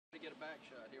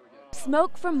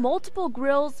Smoke from multiple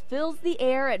grills fills the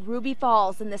air at Ruby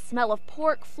Falls, and the smell of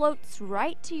pork floats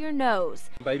right to your nose.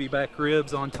 Baby back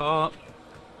ribs on top,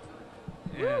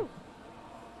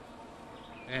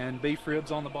 and beef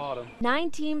ribs on the bottom. 9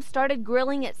 teams started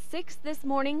grilling at 6 this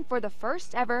morning for the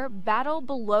first ever Battle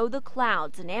Below the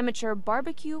Clouds, an amateur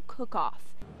barbecue cook-off.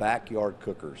 Backyard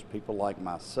cookers, people like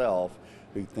myself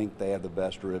who think they have the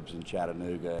best ribs in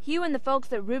Chattanooga. Hugh and the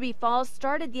folks at Ruby Falls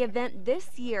started the event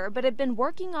this year, but have been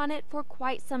working on it for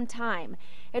quite some time.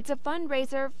 It's a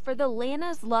fundraiser for the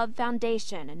Lana's Love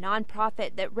Foundation, a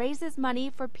nonprofit that raises money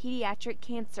for pediatric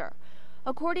cancer.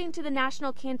 According to the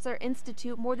National Cancer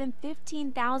Institute, more than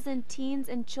 15,000 teens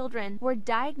and children were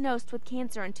diagnosed with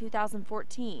cancer in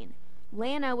 2014.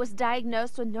 Lana was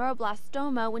diagnosed with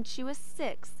neuroblastoma when she was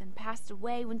 6 and passed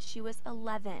away when she was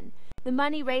 11. The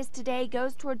money raised today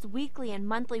goes towards weekly and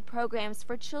monthly programs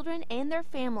for children and their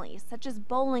families, such as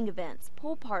bowling events,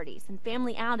 pool parties, and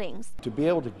family outings. To be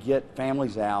able to get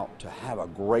families out to have a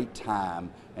great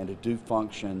time and to do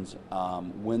functions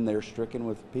when they're stricken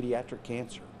with pediatric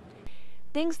cancer.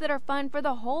 Things that are fun for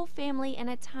the whole family in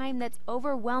a time that's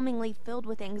overwhelmingly filled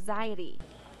with anxiety.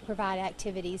 Provide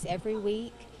activities every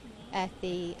week at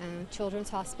the Children's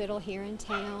Hospital here in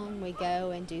town. We go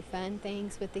and do fun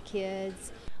things with the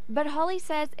kids. But Holly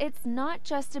says it's not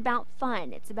just about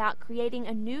fun. It's about creating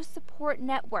a new support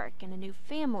network and a new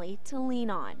family to lean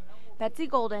on. Betsy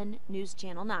Golden, News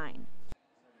Channel 9.